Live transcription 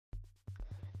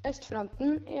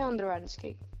Østfronten i andre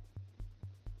verdenskrig.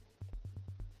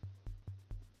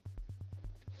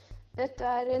 Dette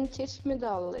er en tysk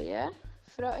medalje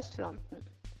fra Østfronten.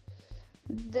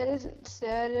 Dere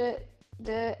ser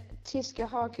det tyske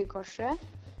hakekorset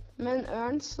med en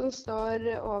ørn som står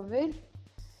over,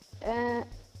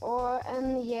 og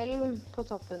en hjelm på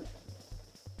toppen.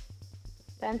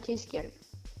 Det er en tysk hjelm.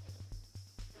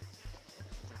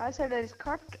 Her ser dere et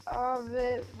kart av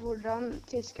hvordan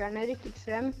tyskerne rykket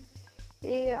frem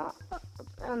i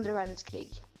andre verdenskrig.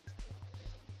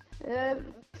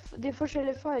 De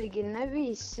forskjellige fargene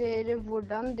viser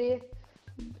hvordan de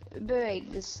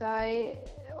bevegde seg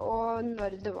og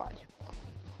når det var.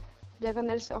 Det kan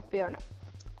dere se oppe i hjørnet.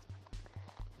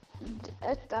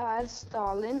 Dette er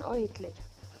Stalin og Hitler.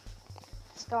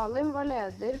 Stalin var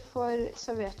leder for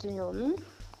Sovjetunionen,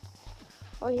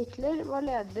 og Hitler var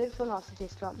leder for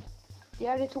Nazi-Tyskland. De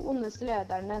er de to ondeste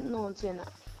lederne noensinne.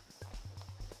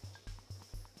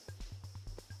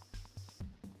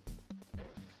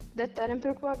 Dette er en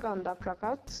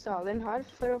propagandaplakat Stalin har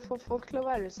for å få folk til å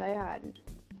verve seg i hæren.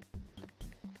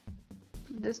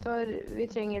 Det står «Vi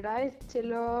trenger deg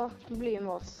til å bli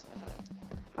med oss».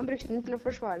 Han brukte den til å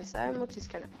forsvare seg mot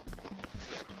tyskerne.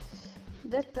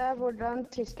 Dette er hvordan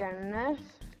tyskerne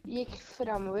gikk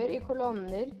fremover i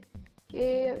kolonner i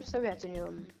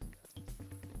Sovjetunionen.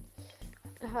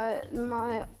 Her,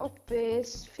 oppe i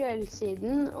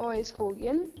fjellsiden og i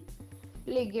skogen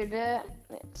ligger det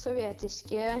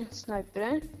sovjetiske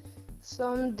snipere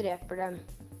som dreper dem.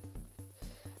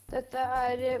 Dette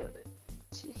er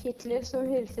Hitler som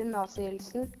hilser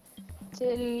nazihilsen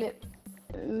til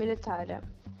militæret.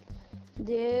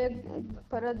 De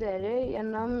paraderer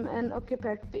gjennom en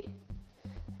okkupert by.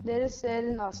 Dere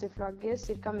ser naziflagget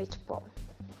cirka midt på.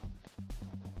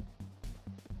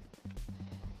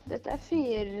 Dette er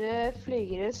 4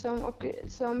 flygere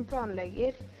som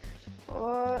planlegger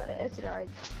et raid.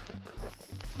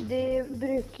 De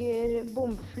bruker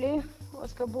bombefly og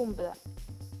skal bombe det.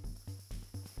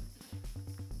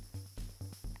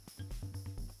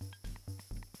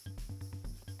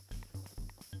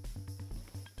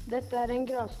 Dette er en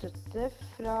gravstøtte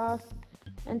fra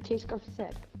en tysk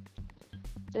offiser.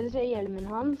 Dere ser hjelmen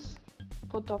hans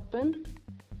på toppen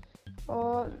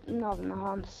og navnet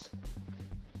hans.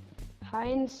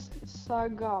 Heinz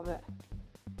Sagave.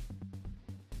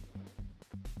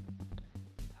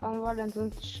 Han var den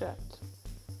som skjøt.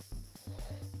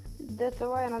 Dette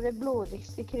var en av de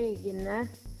blodigste krigene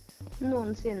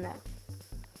noensinne.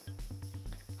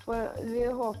 For vi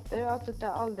håper at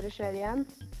dette aldri skjer igjen.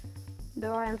 Det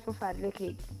var en forferdelig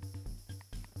krig.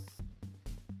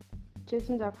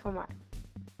 Tusen takk for meg.